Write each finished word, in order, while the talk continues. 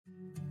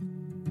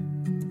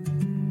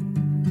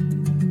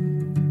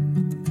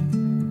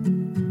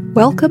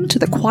Welcome to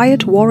the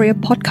Quiet Warrior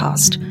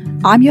podcast.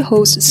 I'm your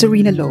host,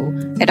 Serena Low,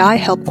 and I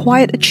help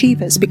quiet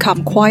achievers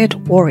become quiet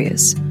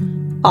warriors.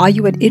 Are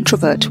you an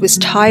introvert who is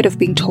tired of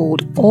being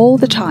told all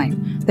the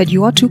time that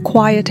you are too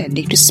quiet and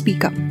need to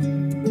speak up?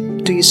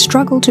 Do you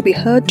struggle to be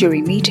heard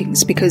during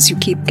meetings because you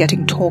keep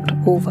getting talked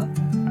over?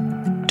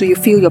 Do you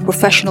feel your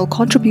professional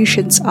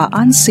contributions are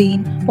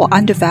unseen or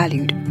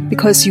undervalued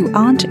because you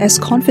aren't as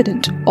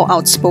confident or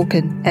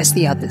outspoken as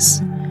the others?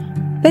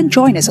 Then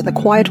join us on the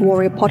Quiet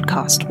Warrior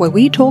podcast, where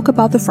we talk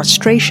about the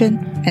frustration,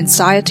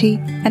 anxiety,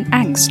 and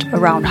angst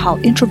around how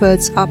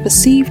introverts are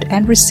perceived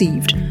and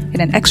received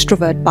in an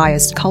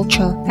extrovert-biased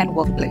culture and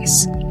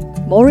workplace.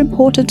 More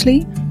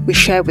importantly, we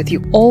share with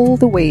you all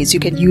the ways you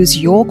can use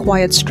your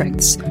quiet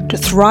strengths to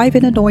thrive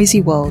in a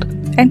noisy world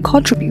and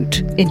contribute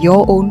in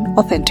your own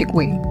authentic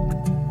way.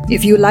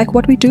 If you like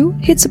what we do,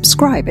 hit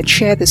subscribe and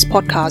share this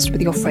podcast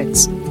with your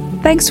friends.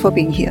 Thanks for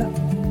being here.